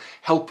 heaven, to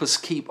help us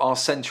keep our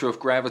center of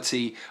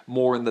gravity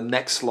more in the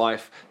next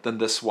life than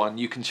this one.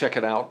 You can check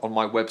it out on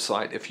my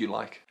website if you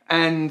like.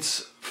 And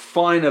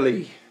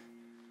finally,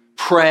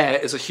 prayer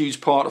is a huge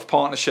part of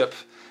partnership.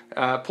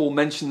 Paul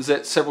mentions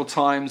it several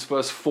times,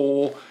 verse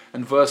 4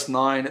 and verse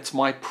 9. It's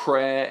my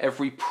prayer,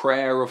 every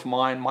prayer of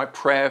mine, my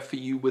prayer for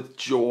you with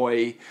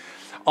joy.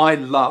 I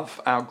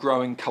love our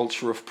growing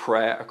culture of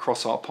prayer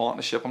across our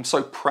partnership. I'm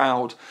so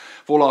proud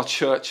of all our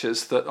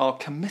churches that are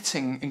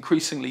committing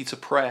increasingly to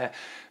prayer.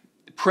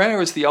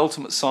 Prayer is the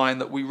ultimate sign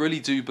that we really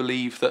do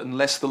believe that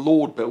unless the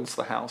Lord builds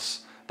the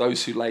house,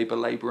 those who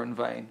labour in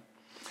vain.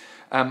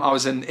 I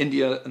was in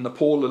India and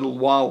Nepal a little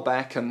while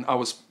back, and I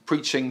was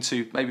preaching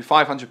to maybe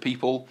 500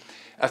 people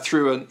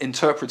through an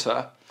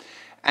interpreter.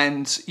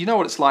 And you know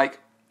what it's like?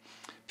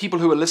 People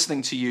who are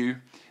listening to you,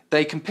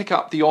 they can pick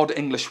up the odd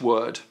English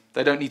word.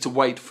 They don't need to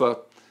wait for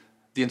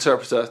the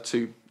interpreter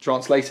to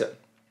translate it.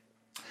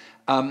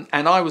 And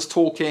I was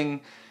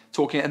talking,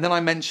 and then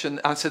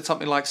I said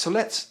something like,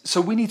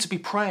 so we need to be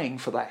praying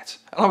for that.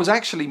 And I was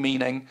actually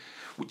meaning,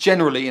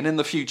 generally and in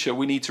the future,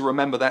 we need to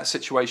remember that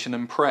situation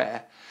in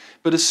prayer.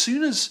 But as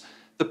soon as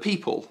the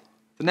people,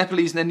 the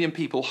Nepalese and Indian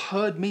people,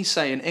 heard me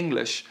say in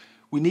English,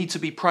 we need to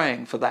be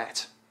praying for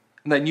that,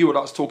 and they knew what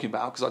I was talking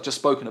about because I'd just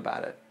spoken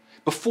about it,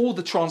 before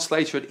the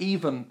translator had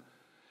even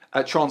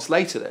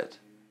translated it,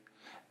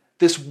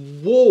 this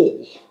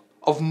wall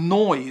of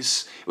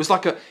noise. It was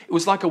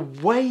like a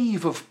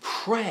wave of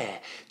prayer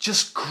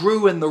just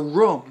grew in the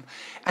room,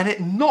 and it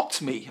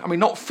knocked me. I mean,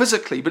 not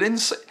physically, but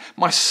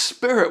my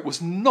spirit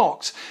was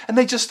knocked, and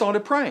they just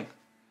started praying.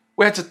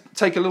 We had to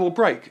take a little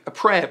break, a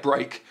prayer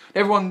break.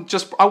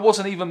 I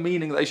wasn't even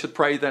meaning they should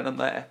pray then and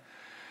there.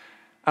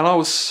 And I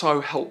was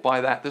so helped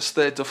by that.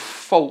 Their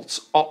default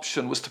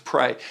option was to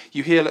pray.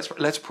 You hear,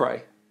 let's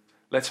pray.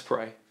 Let's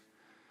pray.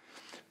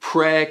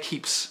 Prayer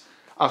keeps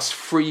us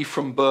free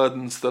from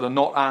burdens that are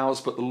not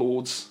ours but the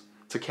Lord's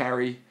to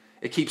carry.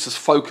 It keeps us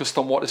focused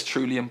on what is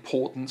truly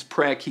important.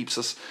 Prayer keeps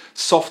us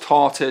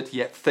soft-hearted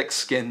yet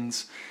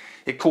thick-skinned.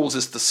 It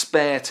causes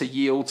despair to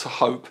yield to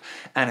hope,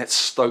 and it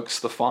stokes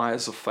the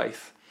fires of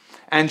faith.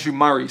 Andrew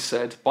Murray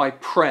said, by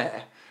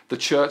prayer, the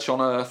church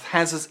on earth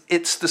has at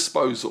its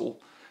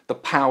disposal the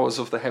powers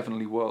of the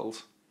heavenly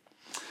world.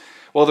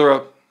 Well, there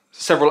are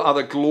several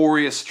other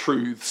glorious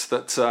truths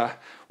that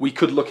we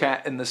could look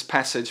at in this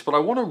passage, but I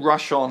want to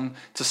rush on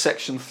to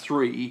section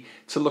 3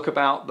 to look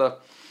about the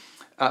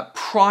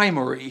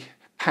primary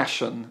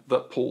passion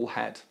that Paul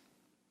had.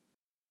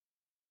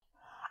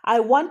 I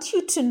want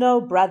you to know,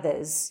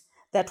 brothers,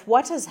 that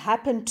what has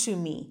happened to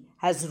me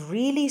has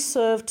really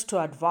served to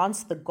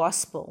advance the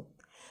gospel,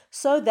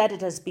 so that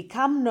it has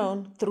become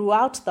known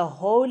throughout the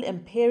whole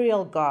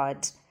imperial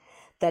guard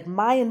that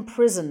my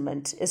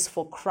imprisonment is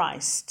for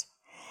Christ.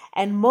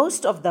 And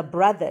most of the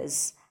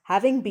brothers,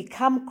 having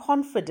become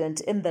confident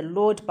in the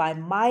Lord by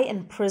my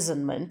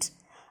imprisonment,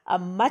 are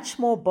much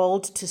more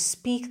bold to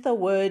speak the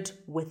word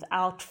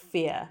without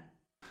fear.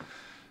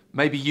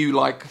 Maybe you,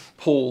 like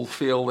Paul,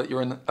 feel that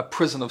you're in a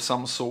prison of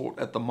some sort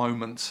at the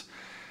moment,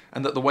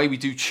 and that the way we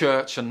do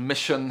church and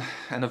mission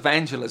and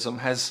evangelism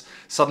has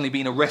suddenly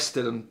been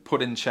arrested and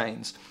put in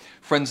chains.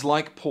 Friends,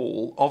 like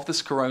Paul, of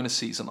this Corona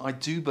season, I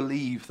do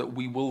believe that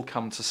we will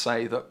come to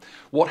say that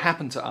what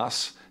happened to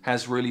us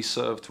has really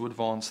served to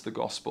advance the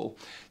gospel.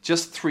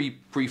 Just 3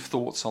 brief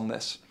thoughts on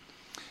this.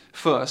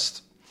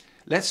 First,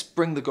 let's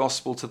bring the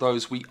gospel to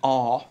those we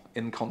are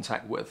in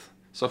contact with.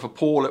 So for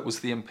Paul, it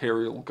was the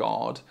imperial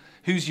guard.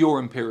 Who's your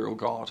imperial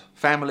guard?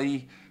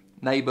 Family,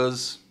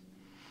 neighbours?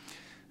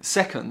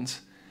 Second,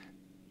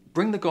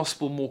 bring the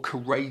gospel more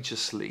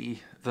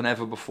courageously than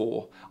ever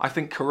before. I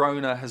think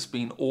Corona has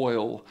been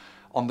oil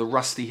on the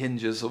rusty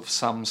hinges of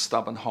some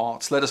stubborn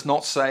hearts. Let us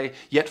not say,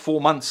 yet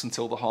 4 months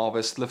until the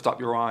harvest. Lift up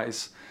your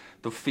eyes.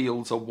 The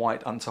fields are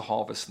white unto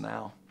harvest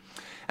now.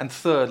 And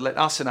third, let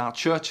us in our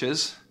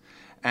churches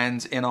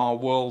and in our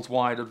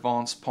worldwide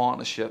advanced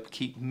partnership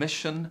keep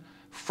mission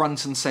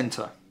front and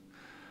centre.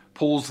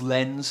 Paul's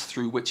lens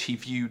through which he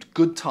viewed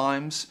good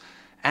times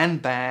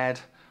and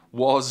bad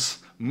was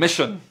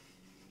mission.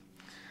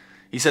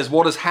 He says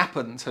what has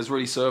happened has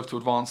really served to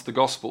advance the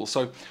gospel.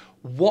 So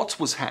what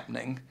was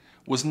happening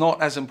was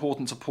not as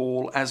important to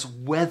Paul as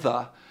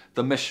whether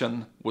the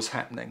mission was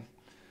happening.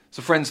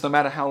 So friends, no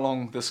matter how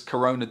long this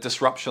Corona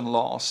disruption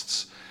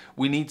lasts,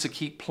 we need to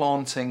keep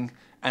planting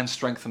and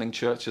strengthening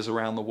churches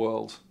around the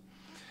world.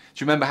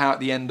 Do you remember how at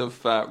the end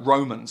of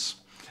Romans,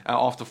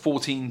 after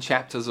 14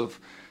 chapters of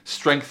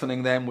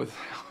strengthening them with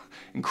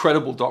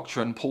incredible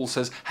doctrine, Paul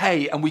says,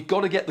 hey, and we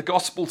got to get the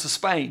gospel to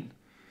Spain.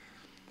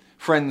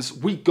 Friends,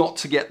 we got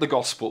to get the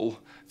gospel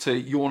to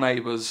your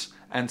neighbours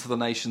and to the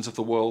nations of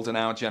the world in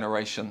our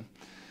generation.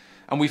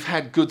 And we've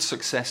had good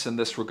success in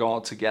this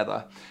regard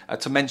together.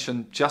 To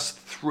mention just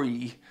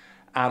 3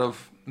 out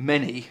of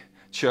many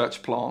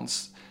church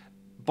plants,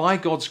 by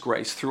God's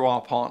grace, through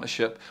our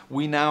partnership,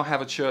 we now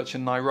have a church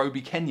in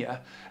Nairobi,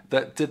 Kenya,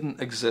 that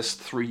didn't exist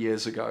 3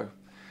 years ago.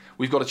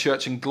 We've got a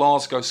church in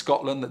Glasgow,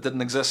 Scotland, that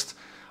didn't exist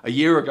a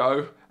year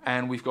ago,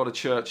 and we've got a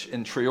church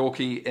in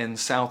Treorchy in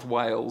South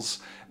Wales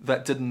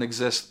that didn't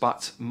exist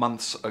but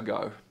months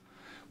ago.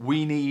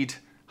 We need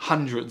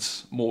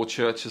hundreds more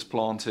churches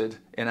planted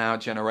in our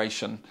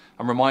generation.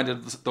 I'm reminded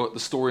of the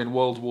story in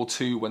World War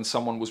II when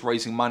someone was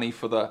raising money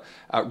for the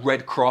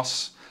Red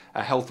Cross,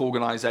 a health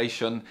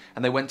organization,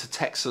 and they went to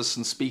Texas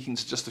and speaking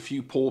to just a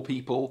few poor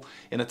people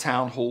in a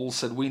town hall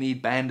said, we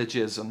need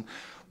bandages and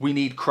we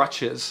need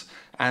crutches.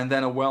 And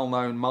then a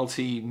well-known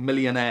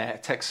multi-millionaire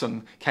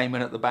Texan came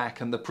in at the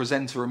back, and the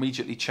presenter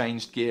immediately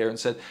changed gear and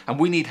said, and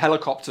we need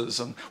helicopters,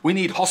 and we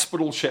need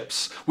hospital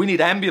ships, we need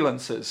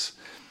ambulances.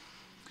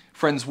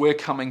 Friends, we're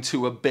coming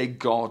to a big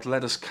God.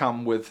 Let us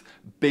come with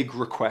big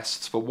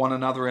requests for one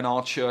another in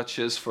our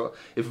churches, for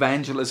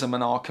evangelism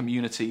in our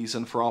communities,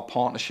 and for our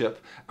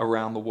partnership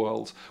around the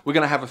world. We're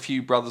going to have a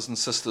few brothers and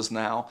sisters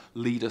now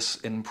lead us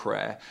in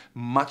prayer.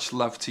 Much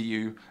love to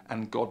you,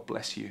 and God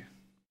bless you.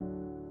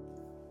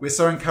 We're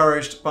so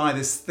encouraged by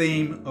this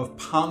theme of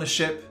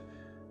partnership.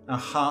 Our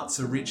hearts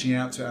are reaching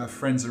out to our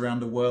friends around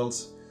the world,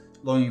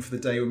 longing for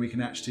the day when we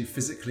can actually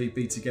physically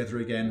be together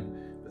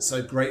again, but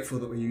so grateful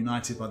that we're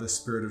united by the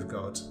Spirit of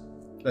God.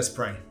 Let's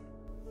pray.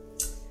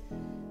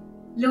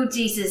 Lord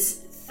Jesus,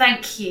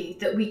 thank you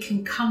that we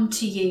can come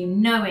to you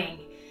knowing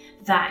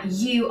that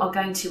you are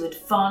going to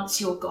advance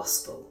your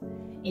gospel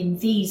in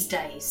these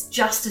days,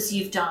 just as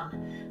you've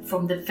done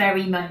from the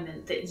very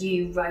moment that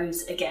you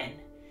rose again.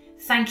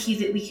 Thank you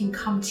that we can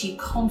come to you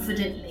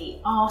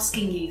confidently,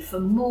 asking you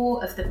for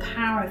more of the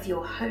power of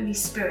your Holy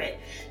Spirit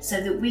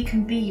so that we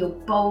can be your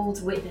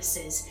bold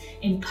witnesses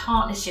in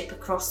partnership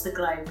across the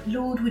globe.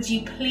 Lord, would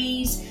you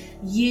please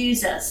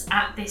use us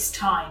at this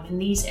time in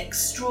these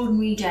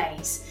extraordinary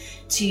days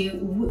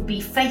to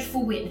be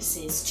faithful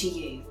witnesses to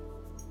you.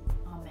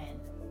 Amen.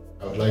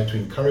 I would like to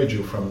encourage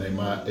you from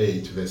Nehemiah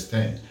 8 verse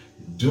 10.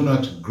 Do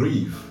not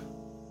grieve,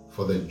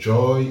 for the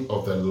joy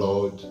of the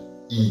Lord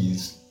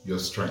is your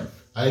strength.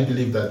 I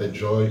believe that the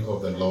joy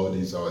of the Lord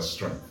is our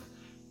strength.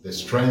 The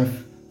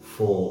strength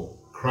for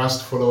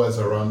Christ followers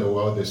around the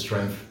world, the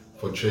strength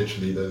for church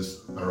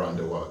leaders around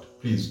the world.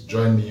 Please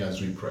join me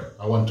as we pray.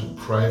 I want to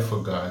pray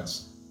for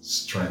God's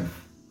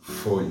strength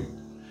for you.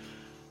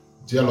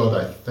 Dear Lord,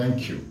 I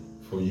thank you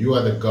for you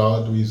are the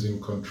God who is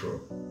in control.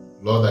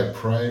 Lord, I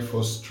pray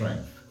for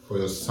strength for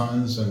your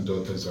sons and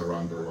daughters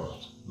around the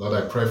world.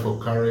 Lord, I pray for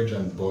courage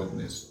and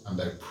boldness, and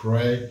I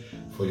pray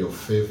for your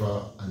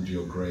favor and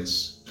your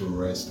grace to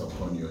rest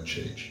upon your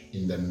church.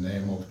 In the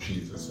name of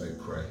Jesus, I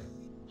pray.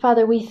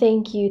 Father, we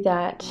thank you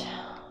that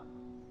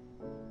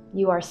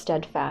you are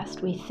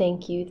steadfast. We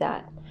thank you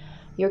that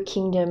your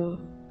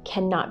kingdom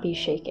cannot be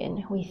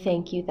shaken. We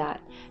thank you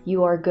that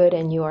you are good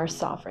and you are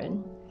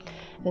sovereign.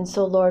 And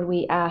so, Lord,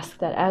 we ask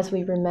that as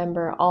we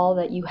remember all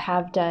that you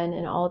have done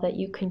and all that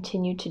you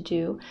continue to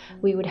do,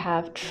 we would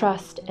have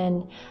trust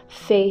and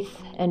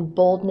faith and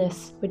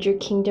boldness. Would your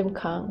kingdom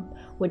come?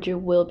 Would your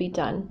will be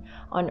done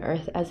on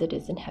earth as it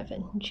is in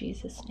heaven? In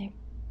Jesus' name.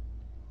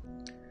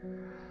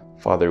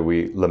 Father,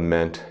 we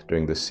lament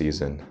during this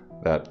season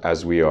that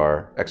as we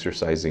are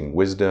exercising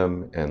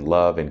wisdom and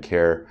love and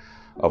care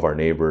of our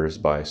neighbors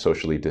by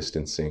socially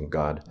distancing,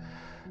 God,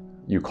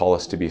 you call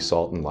us to be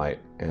salt and light,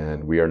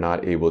 and we are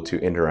not able to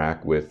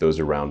interact with those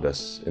around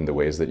us in the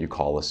ways that you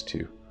call us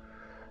to.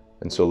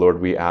 And so, Lord,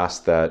 we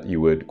ask that you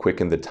would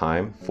quicken the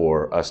time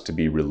for us to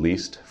be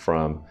released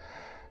from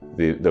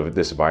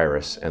this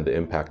virus and the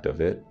impact of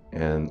it.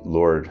 And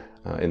Lord,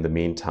 in the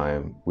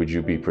meantime, would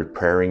you be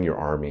preparing your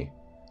army?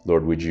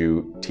 Lord, would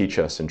you teach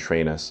us and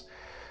train us?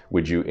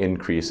 Would you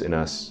increase in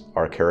us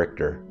our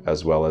character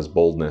as well as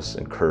boldness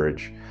and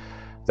courage,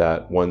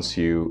 that once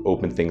you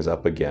open things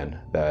up again,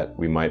 that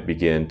we might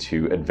begin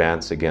to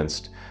advance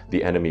against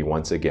the enemy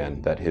once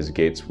again, that his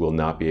gates will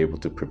not be able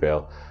to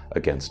prevail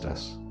against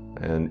us.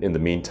 And in the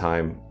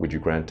meantime, would you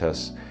grant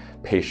us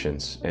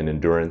patience and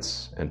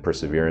endurance and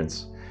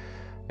perseverance?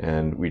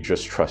 And we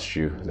just trust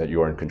you that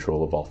you are in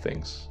control of all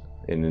things.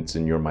 And it's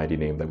in your mighty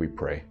name that we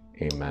pray.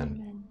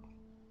 Amen.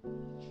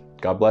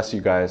 God bless you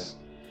guys.